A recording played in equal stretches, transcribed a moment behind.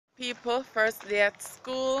people, first day at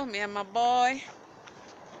school, me and my boy.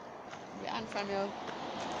 The hand from your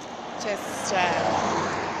chest, child.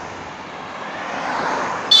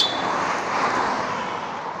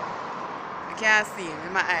 I can't see him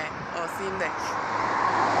in my eye. Oh, see him there.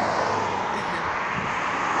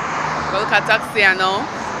 Go look at taxi now.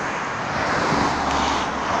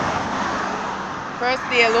 First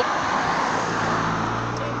day, look.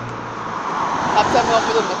 After me, I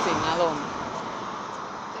do my thing alone.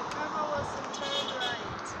 The camera wasn't turned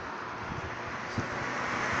right.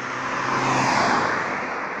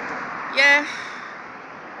 Yeah.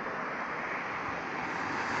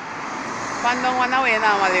 Pan down one away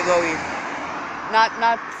normally going.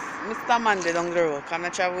 Not Mr. Monday down the road. Come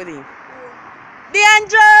and travel with him.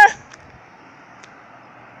 Deandra!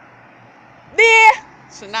 There!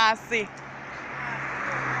 She not see.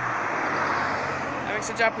 I wish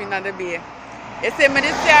she drop in at the bay. You see me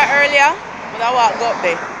this year earlier? But I walk go up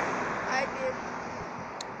there. I did.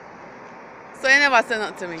 So you never say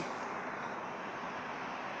nothing to me.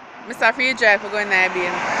 Mr. Free drive for going there,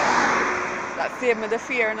 bay. That saved me the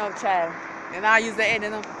fear now, child. You know I use the head, you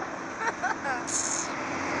know.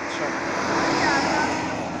 Sure.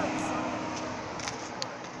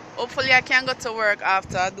 Hopefully I can go to work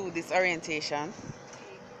after I do this orientation.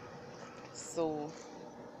 So,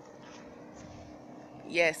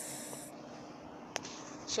 yes.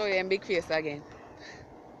 Show you in big face again.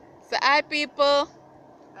 So, hi people.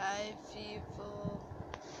 Hi people.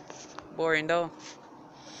 Boring though.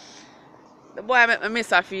 The boy make me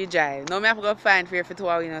miss a free drive. Now I have to go find fear for 2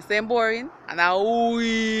 hours, you know. Same boring. And now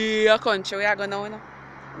we a country we are going now, you know.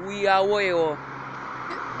 We are way out.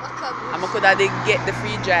 And I could have get the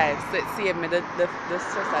free drive, so it saved me the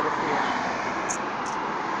stress of the fear.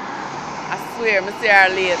 I swear, I see her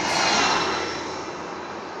late.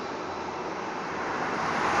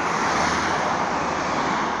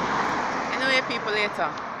 Anyway, people later.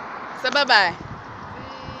 So bye bye.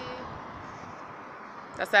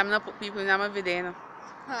 That's why I'm not put people in my video, you know.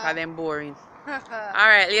 Because they're boring.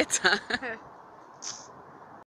 Alright, later.